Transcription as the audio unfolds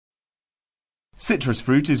Citrus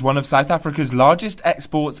fruit is one of South Africa's largest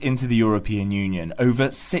exports into the European Union, over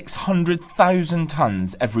 600,000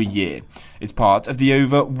 tonnes every year. It's part of the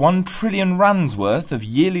over 1 trillion rands worth of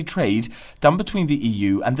yearly trade done between the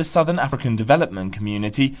EU and the Southern African Development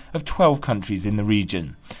Community of 12 countries in the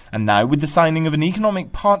region. And now, with the signing of an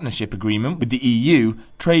economic partnership agreement with the EU,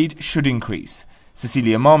 trade should increase.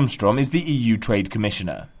 Cecilia Malmstrom is the EU Trade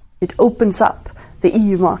Commissioner. It opens up the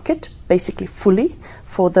EU market basically fully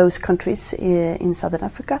for those countries in Southern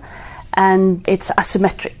Africa, and it's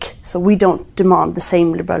asymmetric, so we don't demand the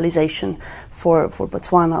same liberalization for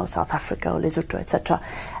Botswana or South Africa or Lesotho, etc.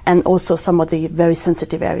 And also some of the very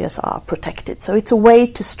sensitive areas are protected. So it's a way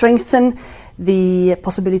to strengthen the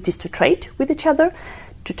possibilities to trade with each other,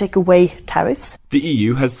 to take away tariffs. The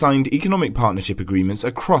EU has signed economic partnership agreements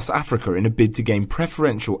across Africa in a bid to gain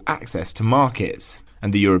preferential access to markets.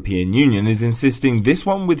 And the European Union is insisting this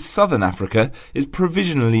one with Southern Africa is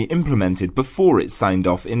provisionally implemented before it's signed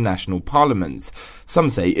off in national parliaments. Some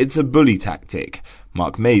say it's a bully tactic.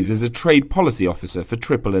 Mark Mays is a trade policy officer for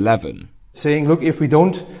Triple 11. Saying, look, if we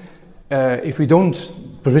don't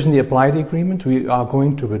provisionally apply the agreement, we are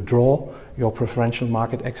going to withdraw your preferential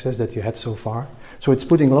market access that you had so far. So it's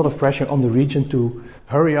putting a lot of pressure on the region to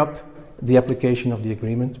hurry up the application of the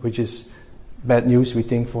agreement, which is bad news, we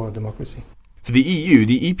think, for democracy. For the EU,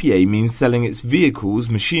 the EPA means selling its vehicles,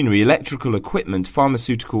 machinery, electrical equipment,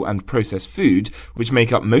 pharmaceutical and processed food, which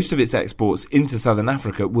make up most of its exports into Southern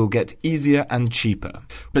Africa, will get easier and cheaper.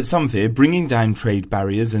 But some fear bringing down trade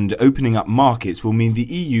barriers and opening up markets will mean the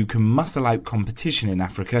EU can muscle out competition in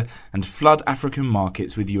Africa and flood African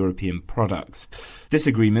markets with European products. This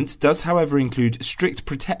agreement does, however, include strict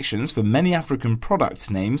protections for many African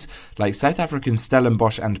product names like South African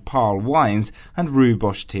Stellenbosch and Paarl wines and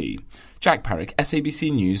Rooibos tea. Jack Parrick,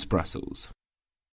 SABC News, Brussels.